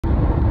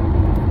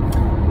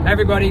Hey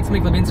everybody, it's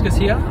Mick Levinskas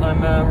here.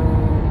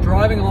 I'm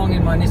driving along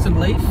in my Nissan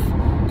Leaf,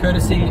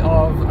 courtesy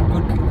of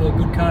the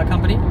Good Car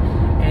Company,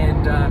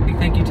 and big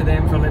thank you to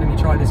them for letting me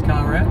try this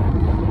car out.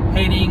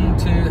 Heading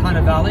to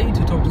Hunter Valley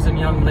to talk to some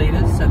young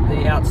leaders at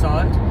the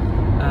Outside,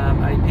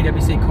 a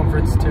PwC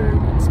conference to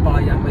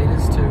inspire young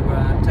leaders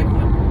to take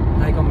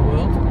on the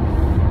world.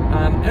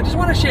 I just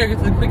want to share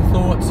some quick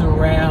thoughts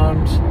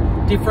around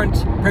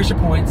different pressure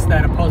points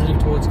that are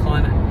positive towards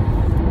climate.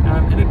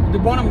 And the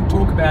one I'm going to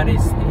talk about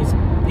is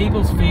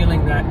people's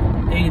feeling that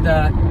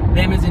either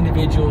them as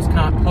individuals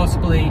can't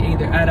possibly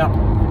either add up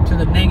to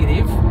the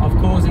negative of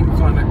causing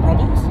climate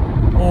problems,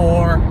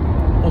 or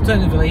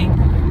alternatively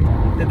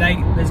that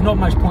there's not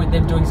much point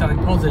them doing something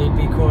positive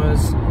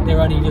because they're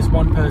only just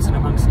one person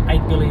amongst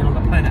 8 billion on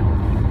the planet.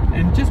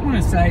 And just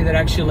want to say that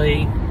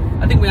actually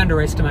I think we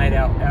underestimate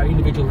our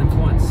individual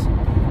influence,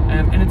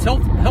 and it's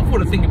helpful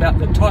to think about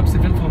the types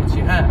of influence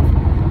you have.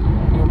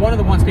 One of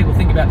the ones people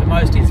think about the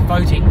most is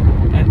voting,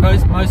 and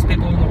most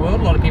people in the world,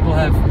 a lot of people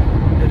live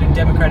in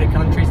democratic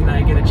countries and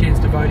they get a chance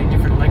to vote in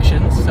different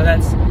elections, so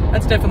that's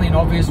definitely an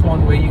obvious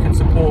one where you can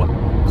support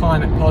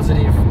climate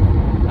positive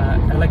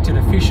elected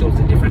officials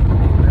in different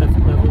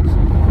levels.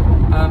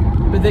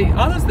 But the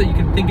others that you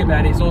can think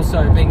about is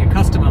also being a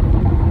customer,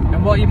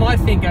 and while you might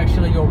think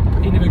actually your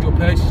individual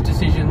purchase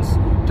decisions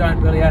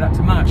don't really add up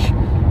to much,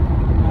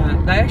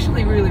 they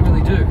actually really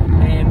do,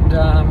 and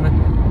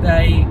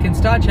they can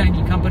start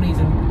changing companies.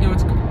 And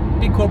it's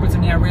big corporates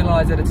have now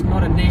realised that it's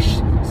not a niche,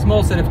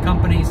 small set of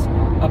companies,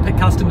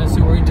 customers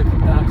who are into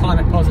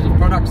climate positive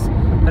products,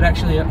 but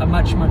actually a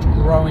much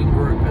growing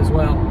group as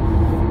well.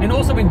 And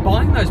also in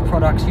buying those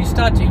products, you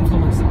start to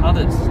influence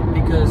others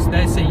because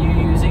they see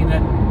you using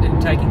it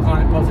and taking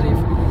climate positive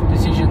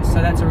decisions, so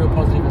that's a real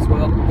positive as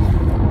well.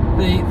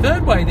 The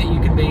third way that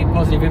you can be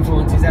positive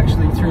influence is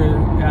actually through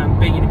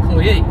being an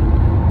employee.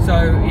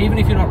 So even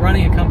if you're not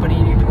running a company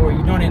or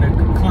you're not in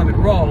a climate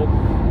role,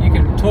 you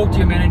can talk to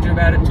your manager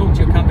about it, talk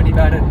to your company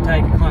about it, and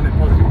take a climate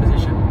positive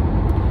position.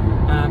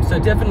 So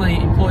definitely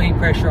employee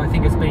pressure, I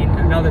think, has been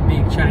another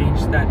big change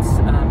that's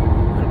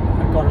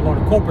got a lot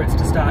of corporates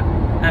to start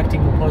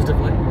acting more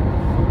positively.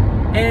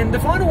 And the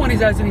final one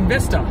is as an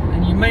investor,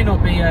 and you may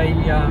not be a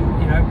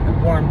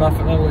Warren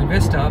Buffett level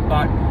investor,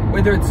 but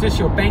whether it's just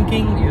your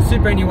banking, your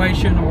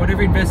superannuation, or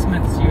whatever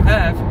investments you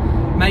have,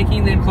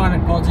 making them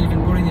climate positive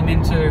and putting them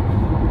into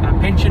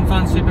pension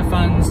funds, super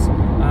funds,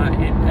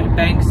 and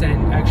banks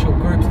and actual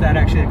groups that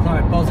actually are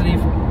climate positive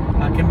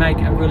can make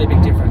a really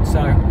big difference.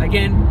 So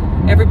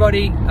again,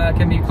 everybody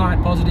can be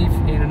climate positive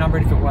in a number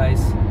of different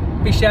ways.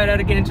 Big shout out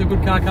again to a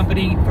Good Car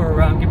Company for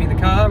giving me the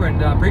car,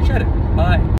 and appreciate it. Bye.